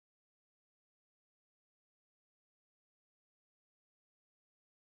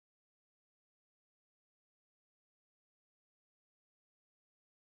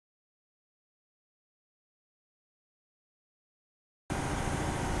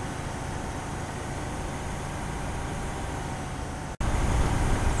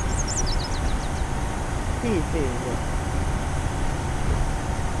線喎！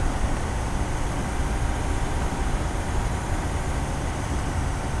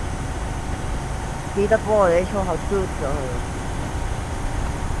記得幫我哋啲粗口 shoot 咗佢。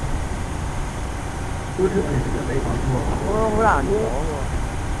好難講喎。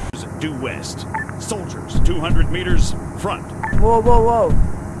 Due west. Soldiers, 200 meters front. Whoa, whoa, whoa.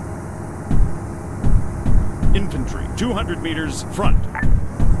 Infantry, 200 meters front.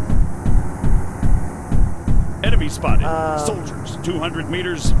 Enemy spotted. Soldiers, 200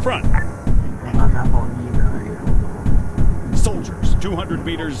 meters front. Soldiers, 200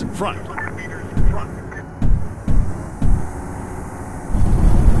 meters front.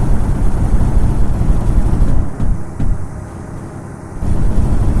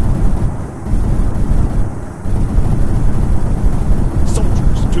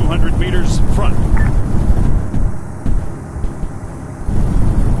 Soldiers, 200 meters front.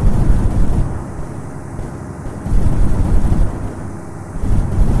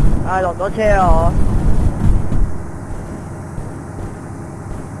落咗車啊！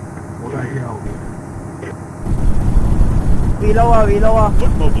我喺後邊。Reload 啊 ，reload 啊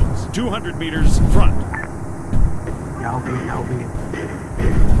Foot mobiles, 200 meters front. 右邊。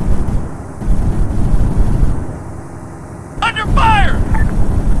Under fire!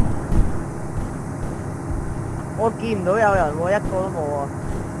 我見唔到有人喎，一個都冇啊。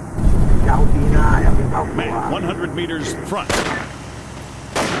右邊啊，Man, 100 meters front.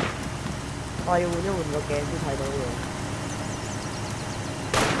 我要換一換個鏡先睇到嘢。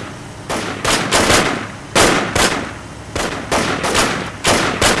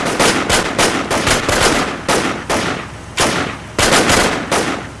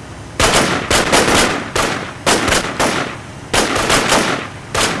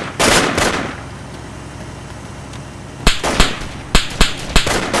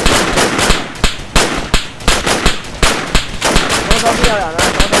左邊有人啊！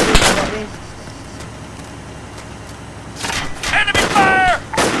左邊。 Enemy fire!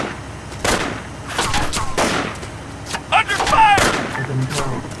 Under fire!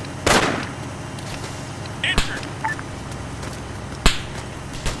 Injured.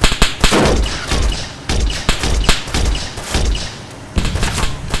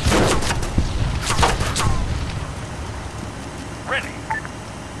 Ready.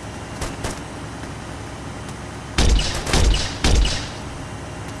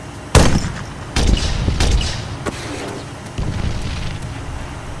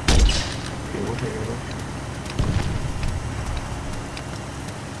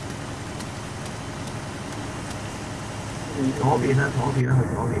左邊啦，去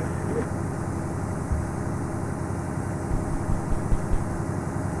左邊。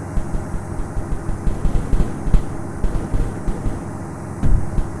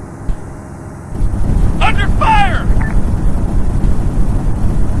Under fire!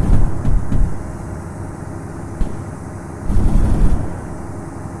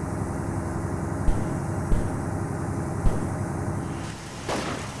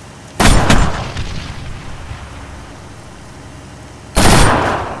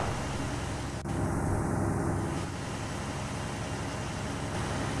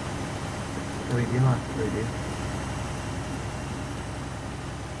 Rồi điểm.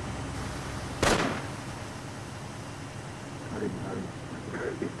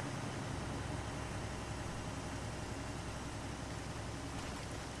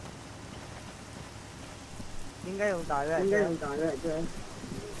 點解用大嘅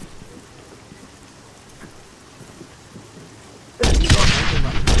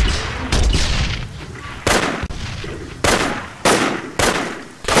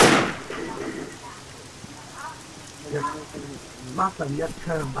？Mark 11槍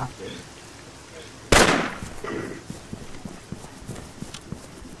8嘅。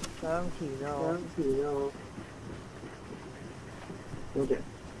向前啊！多謝。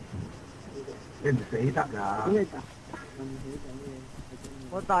你唔死得㗎？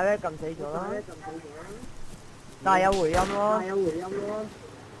我大咧撳死咗啦，但係有回音咯。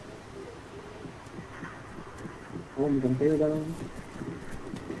我唔撳死佢得咯。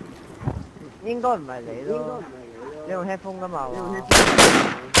應該唔係你咯。你用 headphone 㗎嘛？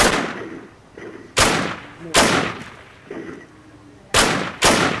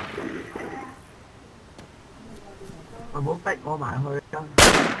唔好逼我埋去啦，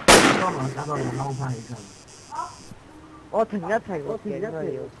當我打到我嬲翻起身。我停一停個鏡啊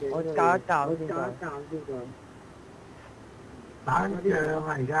要，我校一校先得。打緊仗啊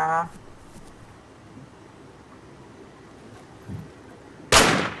而家。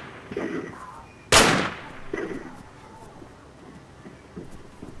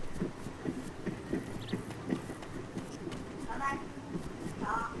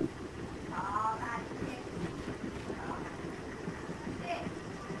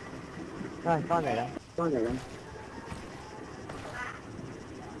係翻嚟啦，翻嚟啦。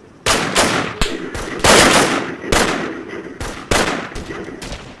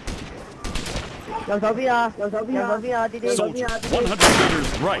右手邊啊，右手邊啊，啲啲。 Soldiers, 100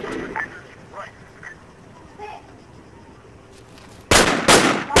 meters right.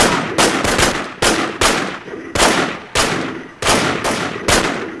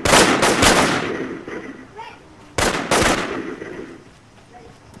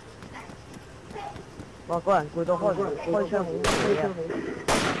 哇！個人攰到開槍好死啊！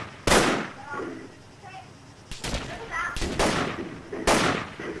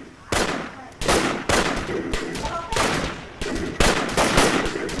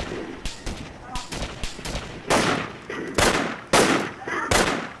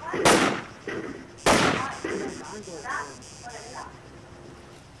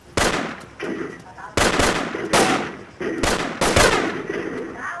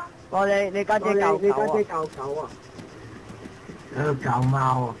哇！你家姐教狗啊？喺度教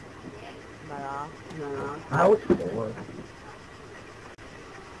貓啊！唔係啊？係好嘈啊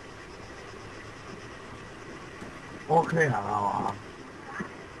！OK 係嘛？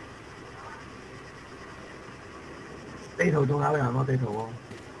地圖仲有人喎，地圖喎。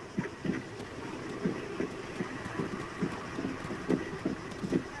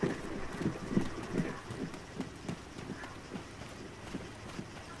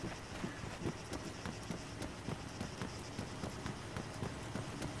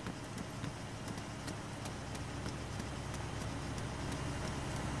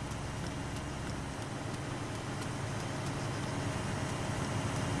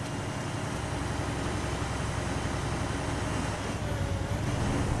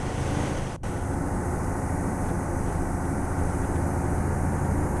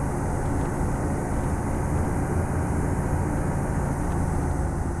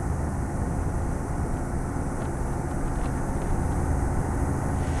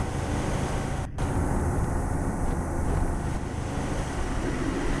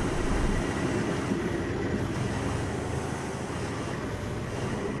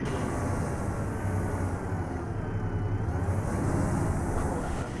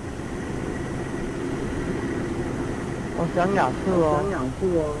我想咬樹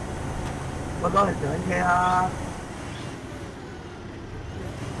喎，我當你上車啦。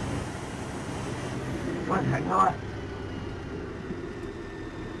喂，停啊喂！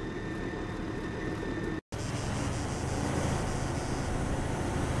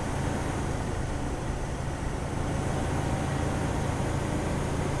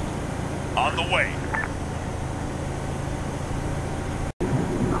 On the way.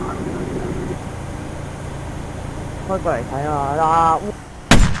 開過嚟睇下啦。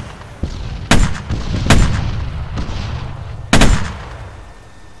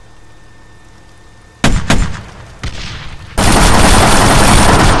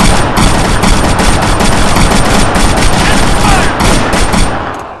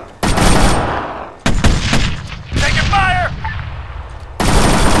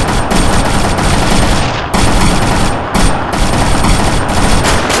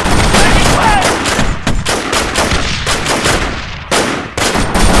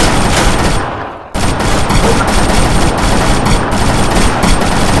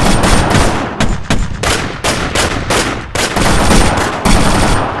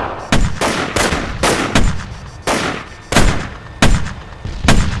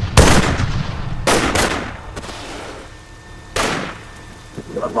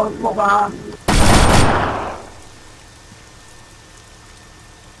放伏啊！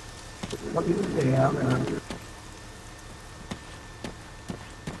我點射啊咁樣？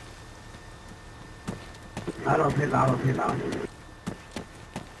打落去，打落去，打！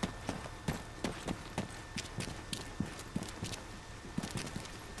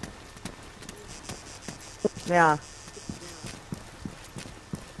咩啊？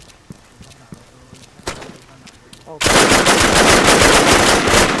哦。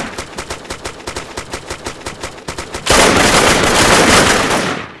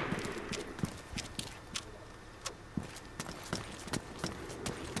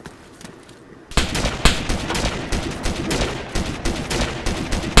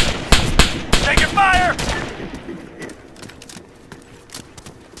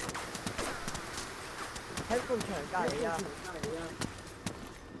 喺埲牆隔離啊！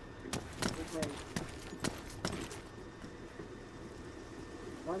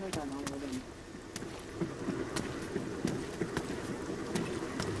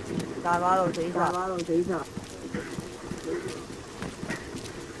大馬路死晒！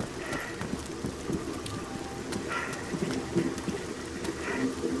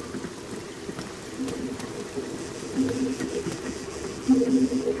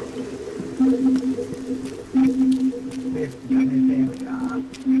咩時間咩聲嚟㗎？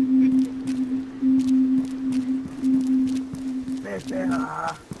咩聲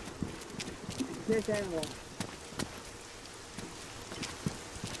啊？咩聲喎？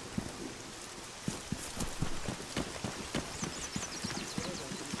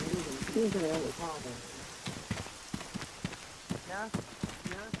邊度有梅花嘅？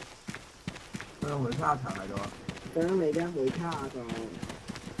佢有梅花層喺度啊！想你嘅梅花度。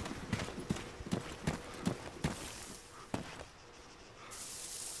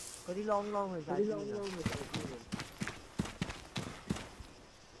嗰啲啷啷去晒邊啊！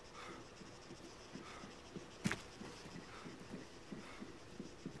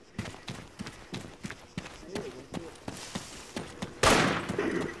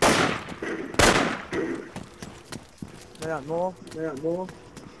有人摸，有人摸。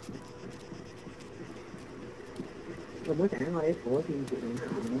會唔會成日我啲火箭節咁行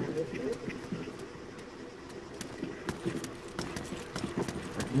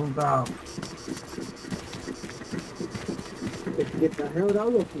冇得。直接就喺度撈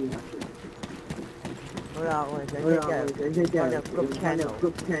住。好啦，我哋想即係 group channel。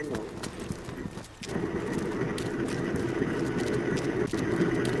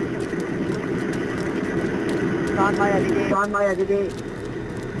關咪啊呢啲，關咪啊呢啲。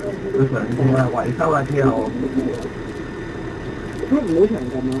佢上次啊維修啊之後，都唔好長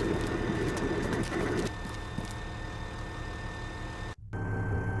咁啊。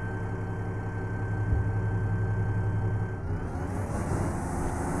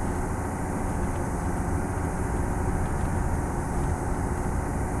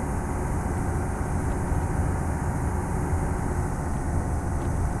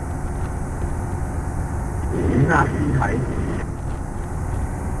檢下屍體。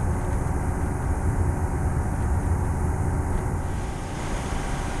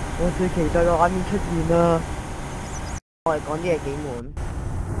我最期待嘅畫面出現啦！我哋講啲嘢幾悶。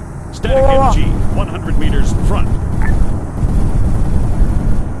Static MG, 100 meters front.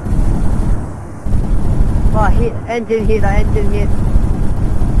 哇 ！hit engine hit 啊 engine hit。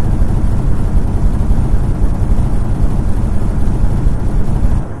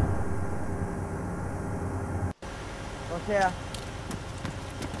落車啊！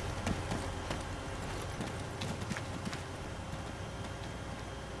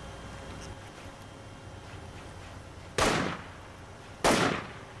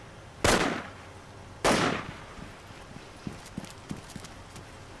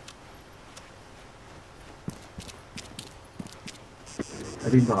喺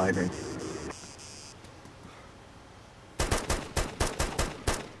邊度啊？你哋？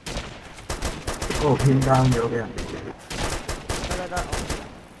嗰度偏單咗俾人。得。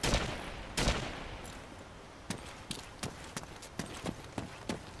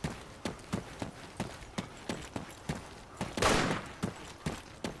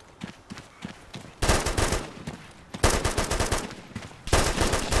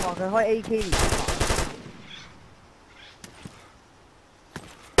哇！佢開 AK 連。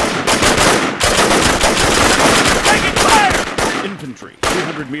Infantry,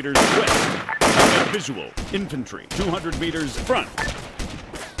 300 meters west. I've got a visual. Infantry, 200 meters front.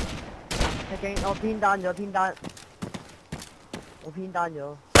 我偏單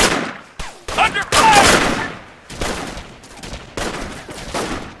咗。Under fire!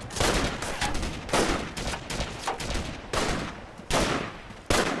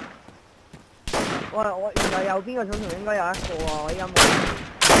 喂，我原來右邊個草叢應該有一個啊！我而家冇，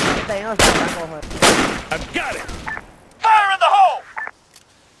掟一個炸彈過去。I've got it! Fire in the hole!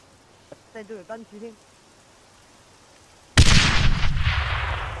 掟到條燈柱添。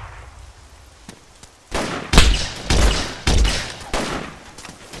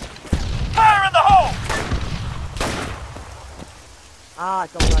Fire in the hole! 啊，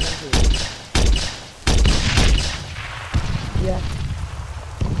中啦燈柱。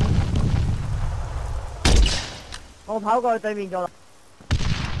我跑過去對面咗啦。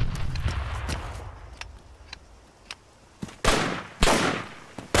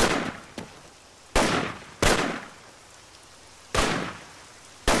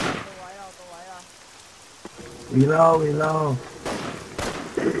Reload。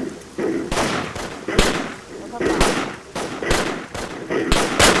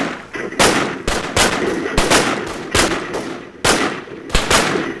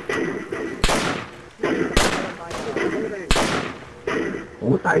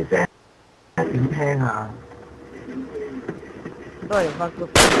好大聲，點聽啊？都係用翻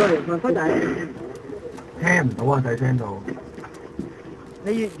開大。聽唔到啊！細聲到。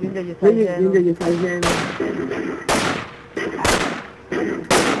你越遠就越細聲。細聲。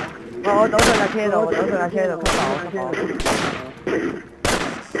喂，我倒上架車度，我倒上架車度，吸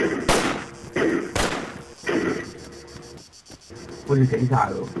好似死晒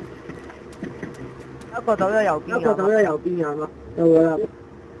喎。一個倒咗右邊，一個倒咗右邊啊嘛，到㗎啦。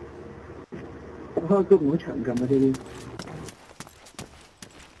我開都唔好長撳啊呢啲。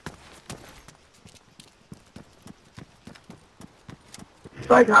西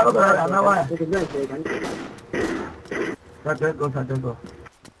卡嗰度有人啦喂，你哋真係射緊。殺咗一個，殺咗一個。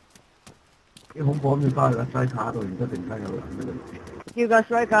啲恐怖咁要翻去個西卡度，然之後突然間有人喺度。叫個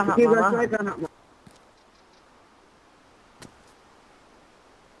striker 合叫個嘛 striker 合。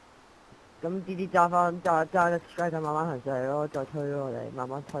咁啲揸 striker 慢慢行上嚟咯，再推咯，我哋慢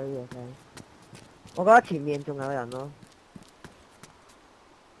慢推嘅聲。我覺得前面仲有人咯。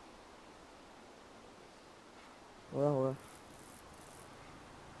好啦好啦。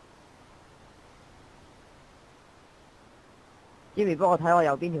Jimmy 幫我睇我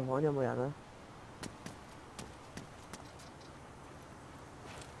右邊條巷有冇人啊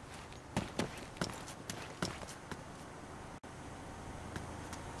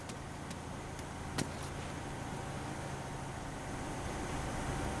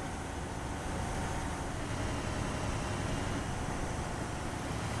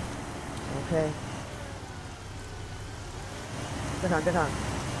？OK， 這場。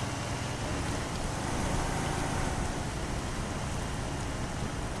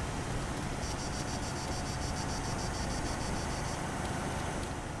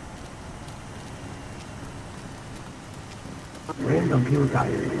我仲飄仔。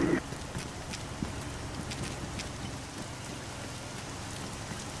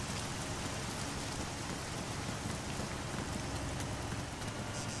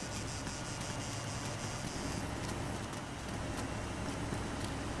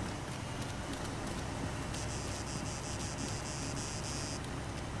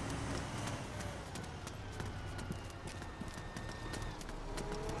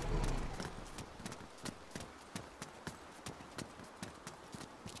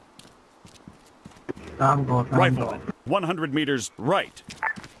Rifleman, 100 meters right.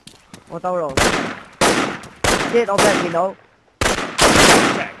 我兜路。接我俾人見到。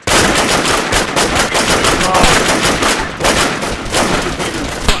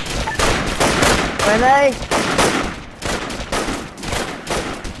喂你。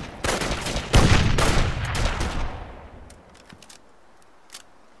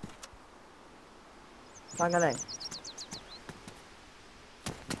翻緊嚟。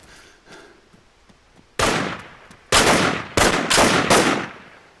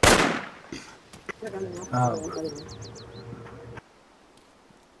啊！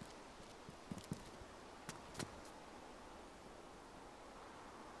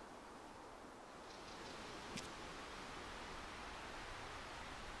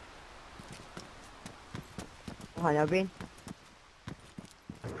我行右邊。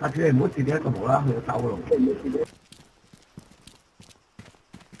下次你唔好自己一個無啦去走路。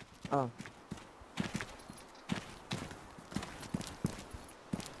哦。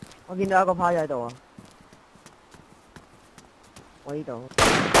我見到一個趴喺度啊！我呢度。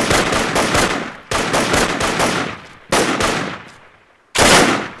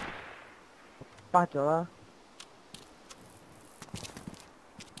bắt咗啦。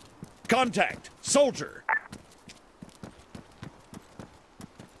Contact, soldier.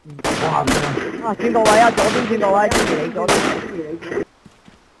 哇！啊，轉個位啊，左邊轉個位，支持你左邊。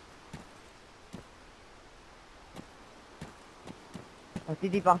啊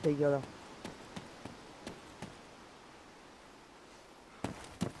，DD 8死咗啦。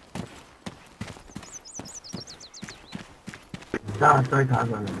揸追睇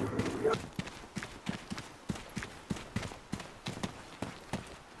佢。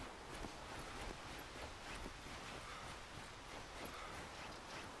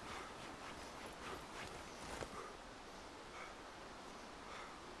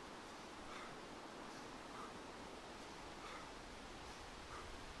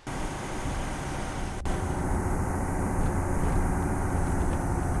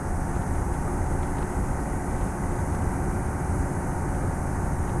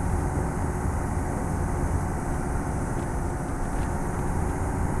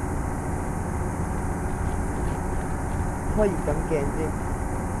開熱感鏡先。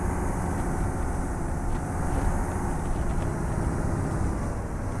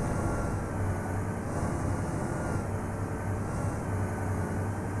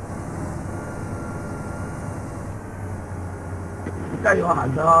跟住我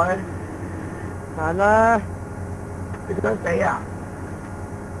行上去。行啦。你想死啊？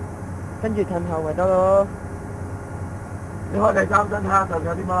跟住褪後咪得咯。你開第三針睇下上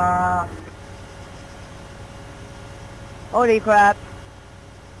有啲乜啦。Holy crap！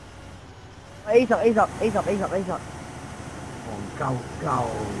 A10。戇鳩。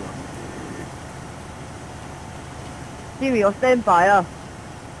Siri， 我 stand by 啊！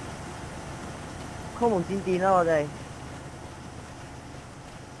開無線電啦，我哋。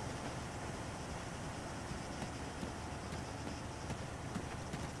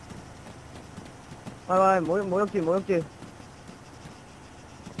喂，唔好喐住。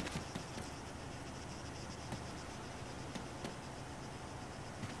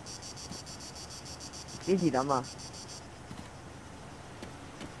幾時抌啊？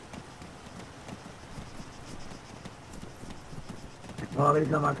我呢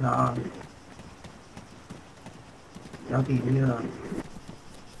隻乜卡？有電啲啦。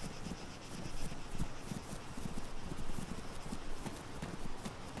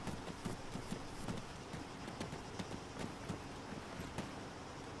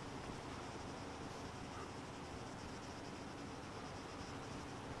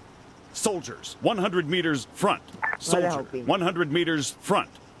Soldiers, 100 meters front. Soldier, 100 meters front.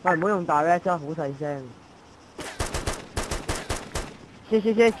 喂，唔好用大 red， 真係好細聲。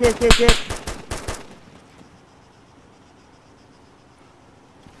shit！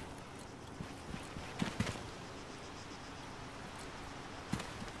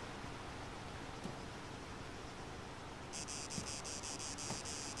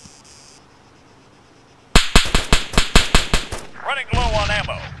 Running low on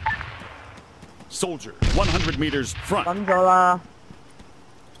ammo. Soldier, 100 meters front. 抌咗啦。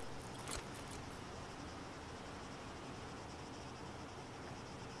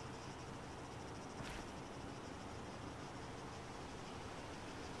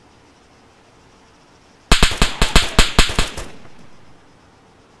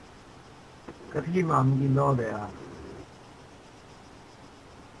個天馬唔見到我哋啊！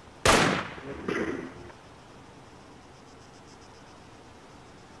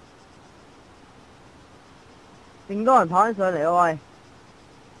勁多人跑緊上嚟啊！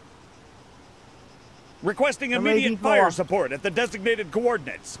喂 Requesting immediate fire support at the designated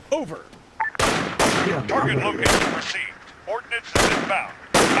coordinates. Over. Target location received. Ordnance is inbound.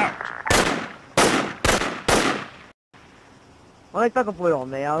 Out. 我拎得個背囊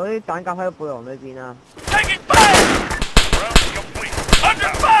未啊？嗰啲彈夾喺個背囊裏邊啊！ Taking fire! Round complete.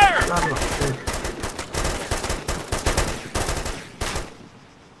 Under fire!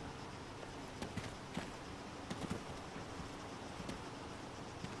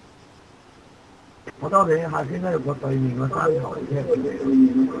 我當你下先咧，個對面個山頭車佢哋。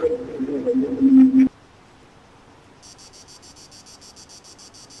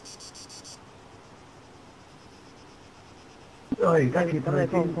因為而家貼咗你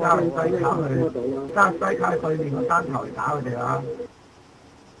先揸西卡去，揸西卡對面個山頭嚟打佢哋啊！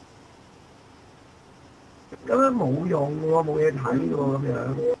咁樣冇用喎，冇嘢睇喎，咁樣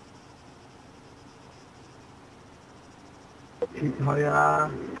撤退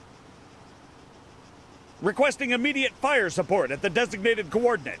啊！ Requesting immediate fire support at the designated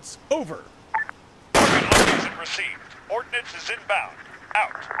coordinates. Over. Target location received. Ordnance is inbound.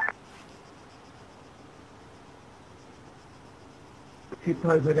 Out. 撤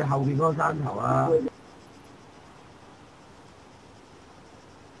退佢哋後邊嗰個山頭啊！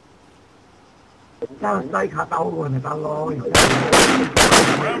揸西卡兜過咪得咯。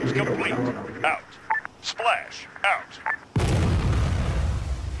Rounds complete. Out. Splash. Out.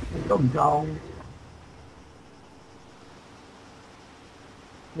 都唔中。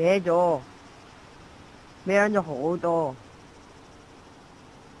 歪咗好多。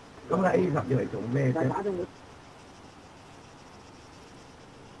咁你 A10要嚟做咩啫？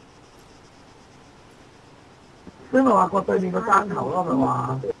因為話過對面個山頭咯，咪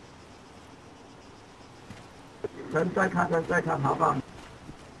話上西卡跑翻。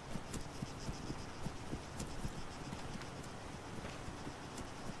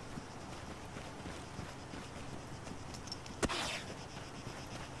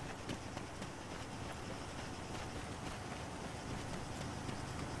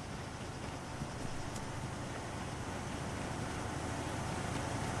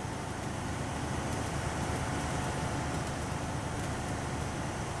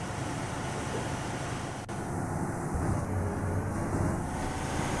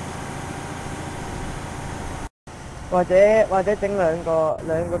或者整兩個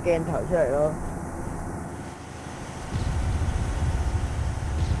鏡頭出嚟咯。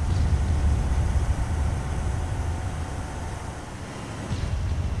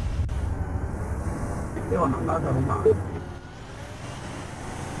因為行翻就好慢。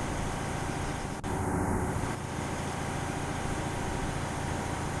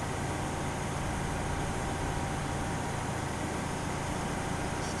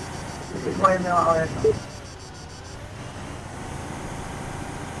你開咩話開？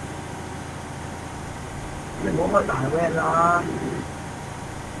你唔好開大 van 啦！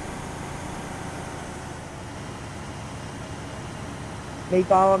未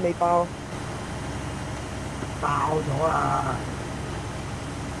爆啊！未爆！爆咗啦！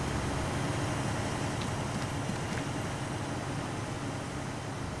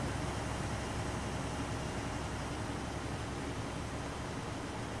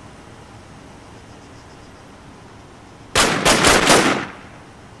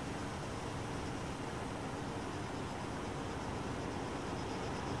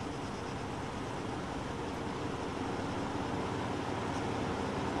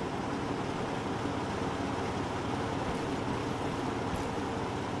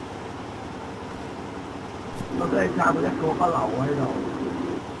我都係插到一個不留喺度，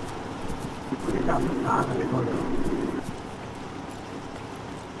啲插唔打佢嗰度，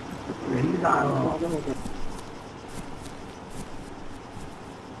死晒喎！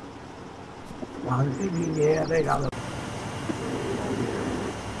橫屍片嘢啊，俾你搞到。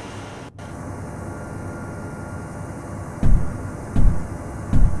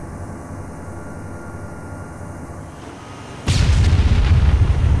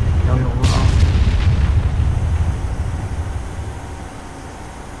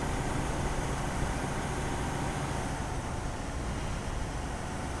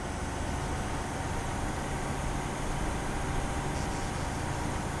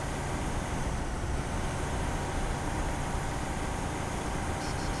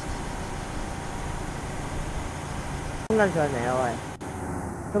衝緊上嚟啊喂！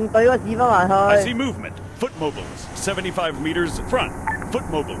仲懟個屎忽埋 I 去。see movement. Foot mobiles, 75 meters front. Foot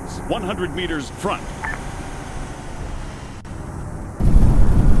mobiles, 100 meters front.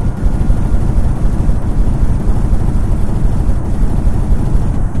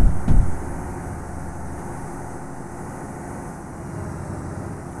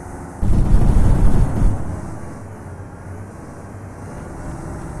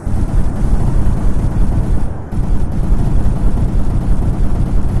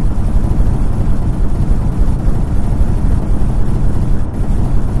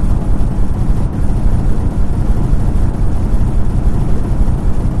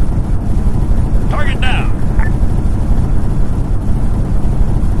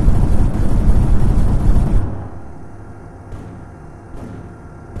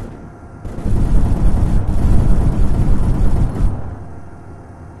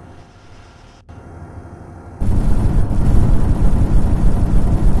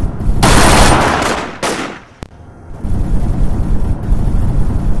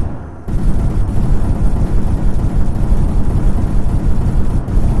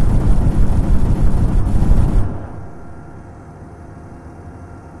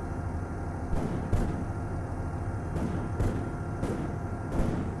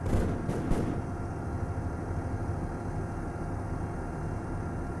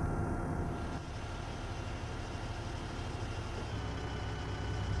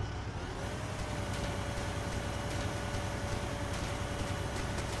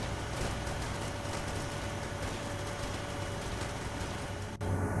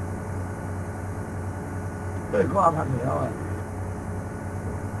都係嗰下噴嚟啊！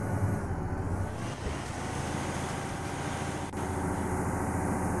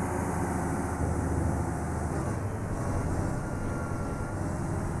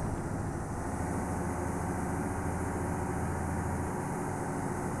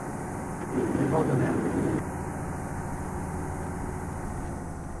你幫咗未啊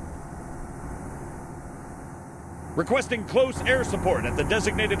？Requesting close air support at the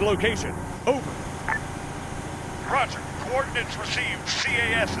designated location. Over. Roger. Coordinates received.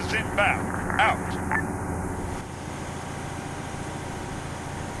 CAS is inbound. Out.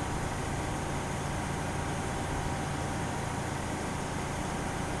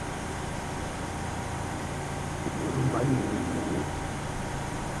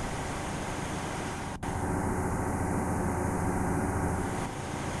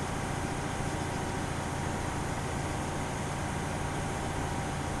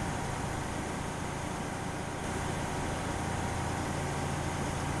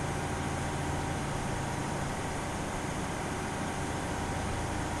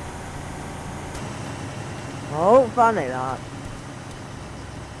好，翻嚟啦。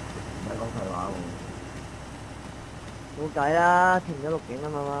唔係講廢話喎。冇計啦，停咗錄影啊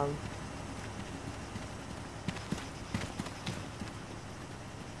嘛。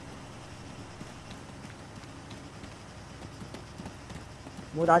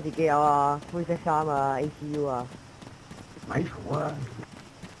冇打自己友啊，灰色衫啊 ，ACU 啊。咪嘈啊！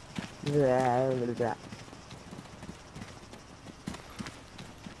其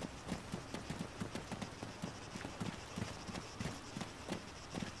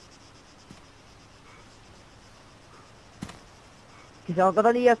實我覺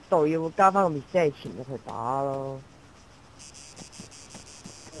得呢一度要加翻個 message 潛入去打咯。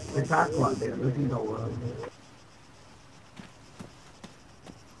你殺一個人哋人都知道㗎啦。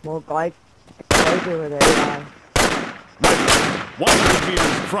冇改叫佢哋啦。100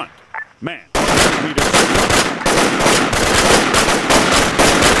 meters front. Man, 100 meters front.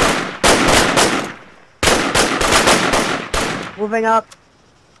 Moving up.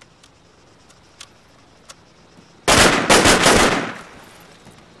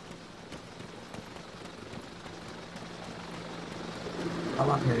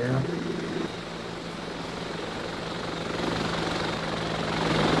 Apache 啊！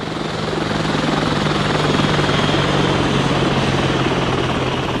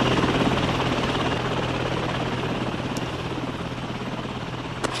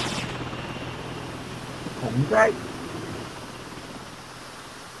紅色，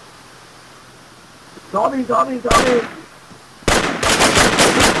左邊。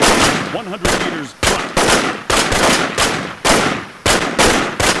100 meters front.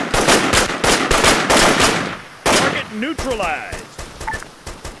 Target neutralized.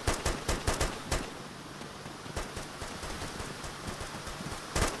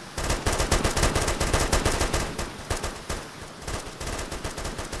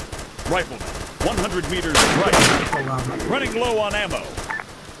 Rifleman, 100 meters right. Running low on ammo.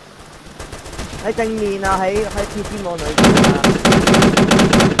 喺正面啊，喺 PC 網裏邊啊。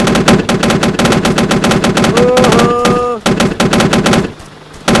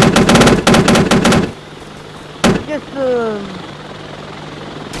Yes.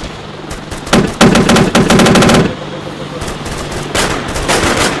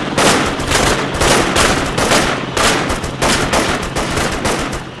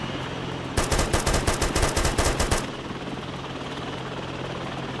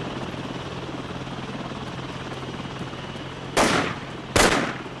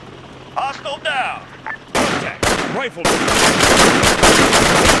 ，Hostile down. Contact. Rifleman.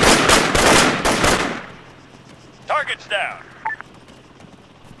 Targets down.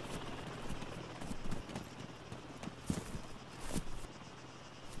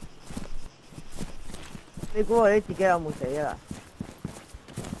 你估我自己有冇死啊？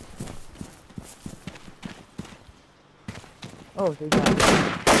哦，死咗！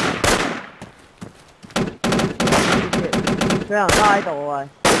佢人家喺度啊！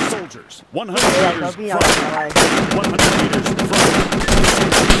 Soldiers, 100 meters front. 100 meters front.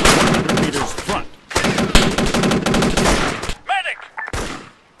 100 meters front. Medic!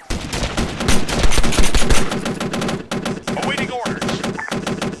 Awaiting orders.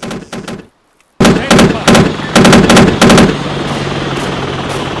 Stand by.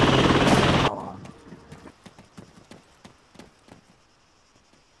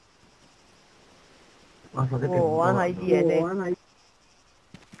 我玩係啲嘢啫。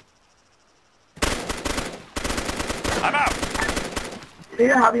I'm out. 你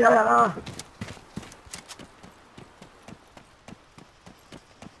喺下邊有人啊！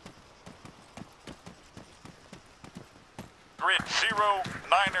 Grid 0,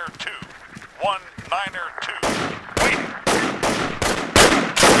 Niner 2. 1, Niner 2. Waiting.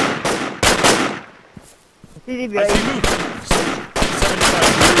 CDB I see movement.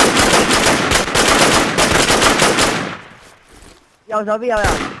 75 meters. 右手邊有人。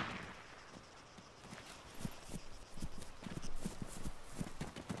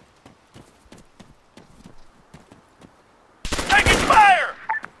Taking fire!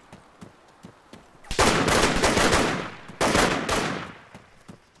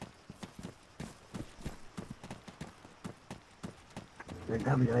 人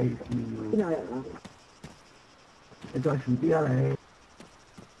家咪有 AC 邊有人啊？你再遲啲啊你！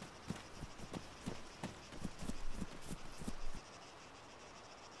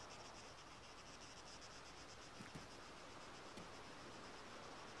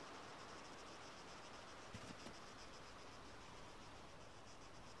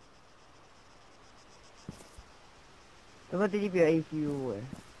做乜啲變 ACU 嘅？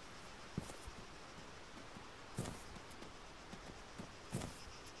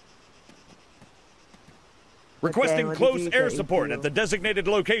 Requesting close air support at the designated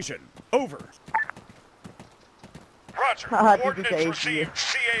location. Over. Roger. Coordinates received.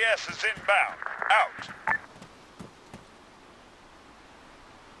 CAS is inbound. Out.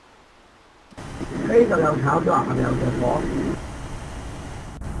 呢度又炒咗，下面有隻火。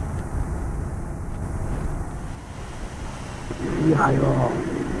似係喎。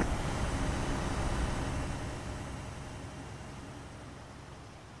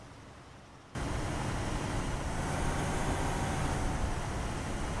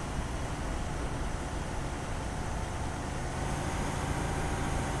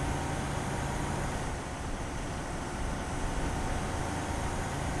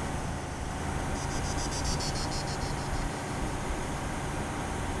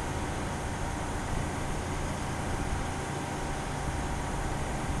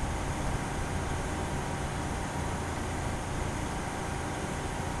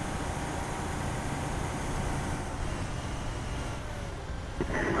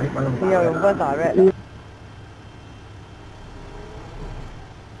佢又用翻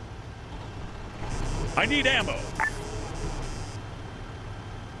direct。I need ammo.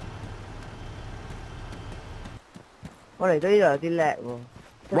 我嚟到呢度有啲叻喎。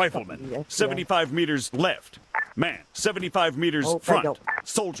Rifleman, 75 meters left. Man, 75 meters front.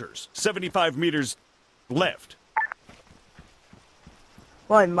 Soldiers, 75 meters left.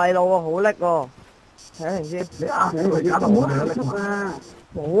 喂，唔係路喎，好叻喎。睇下先。你壓佢搞到我哋都叻啊！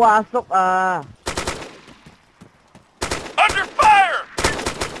冇壓縮啊！ Under fire!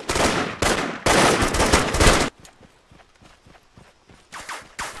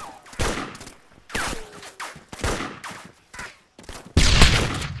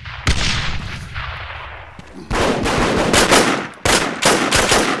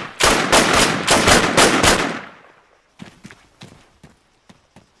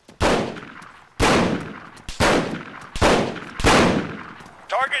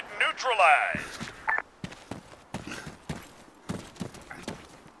 Target neutralized.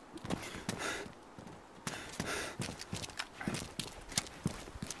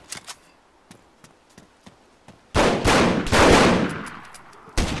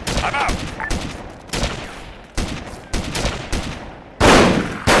 I'm out.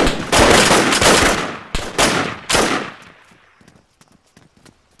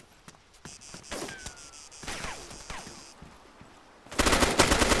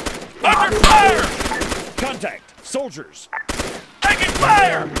 Under fire! Contact! Soldiers! Taking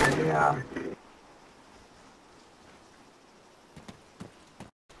fire!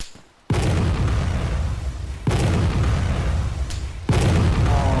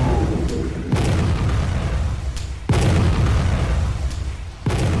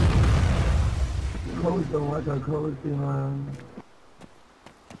 Close 到我就 close 先啦。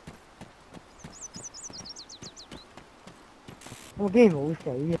我竟然冇死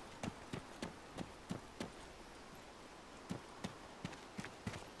嘅。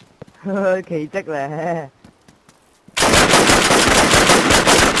 奇蹟咧！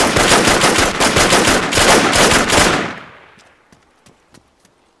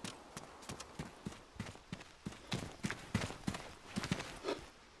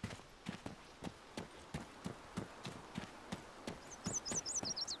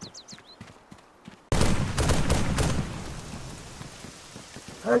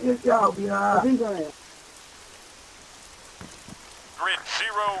喺啲後邊啊！邊個嚟？ Grid 094-202.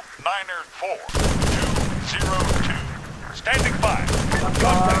 Standing by.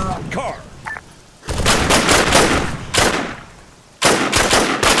 Contact car.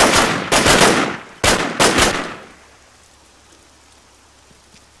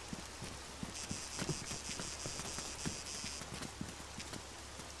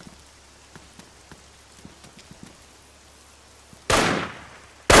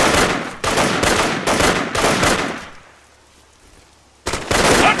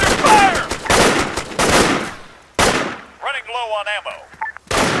 Low on ammo.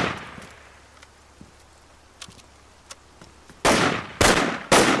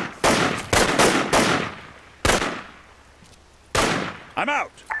 I'm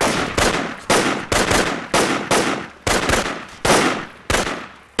out.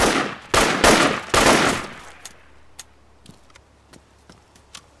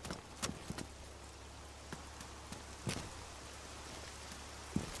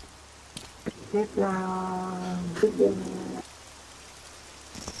 Get down. Get down.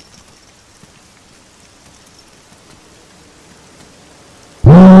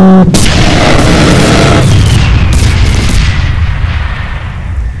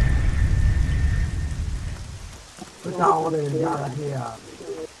 佢教我哋壓氣啊！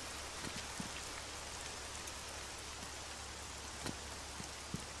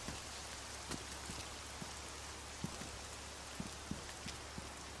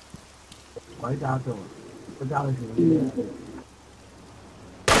鬼揸做，佢揸你條嘢。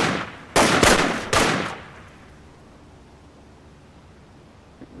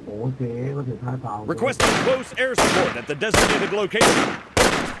我寫嗰條太爆。Requesting close air support at the designated location.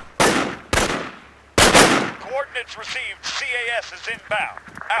 Coordinates received. CAS is inbound.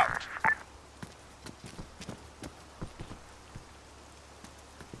 Out.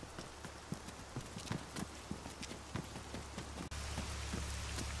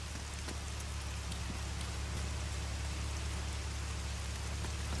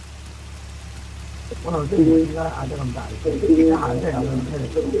 Ủa rồi cái gì đó ai cho làm đại cái hàng cái nào lên thế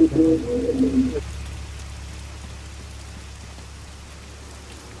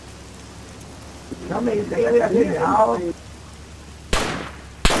nó mình sẽ cái gì nào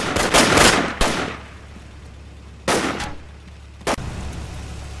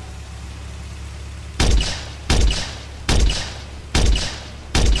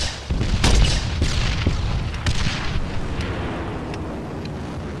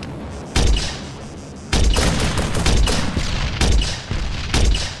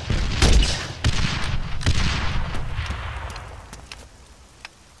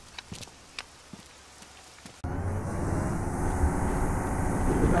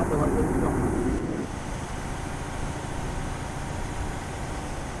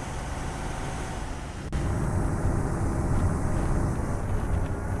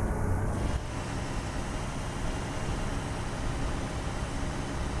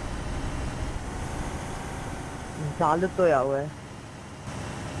炸率都有嘅。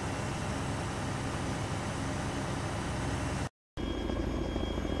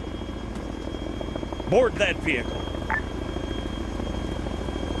Board that vehicle.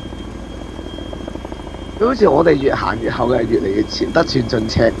 好似我哋越行越後嘅，越嚟越前得寸進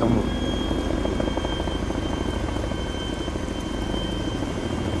尺咁。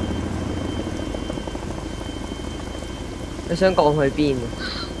你想講去邊？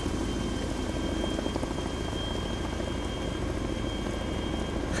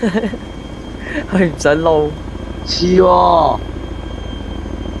佢唔想撈。似喎。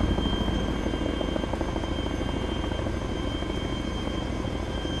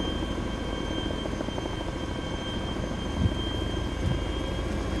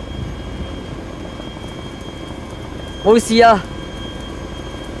冇事啊！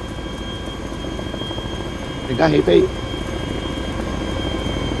而家起飛。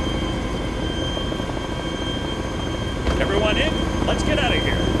Everyone in? Let's get out of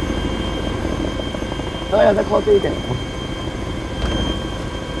here. 都有得 call 機嘅。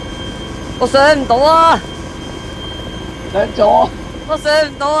我上唔到啊！上咗。我上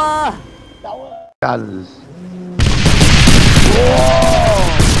唔到啊！走啊！跟。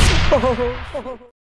哇！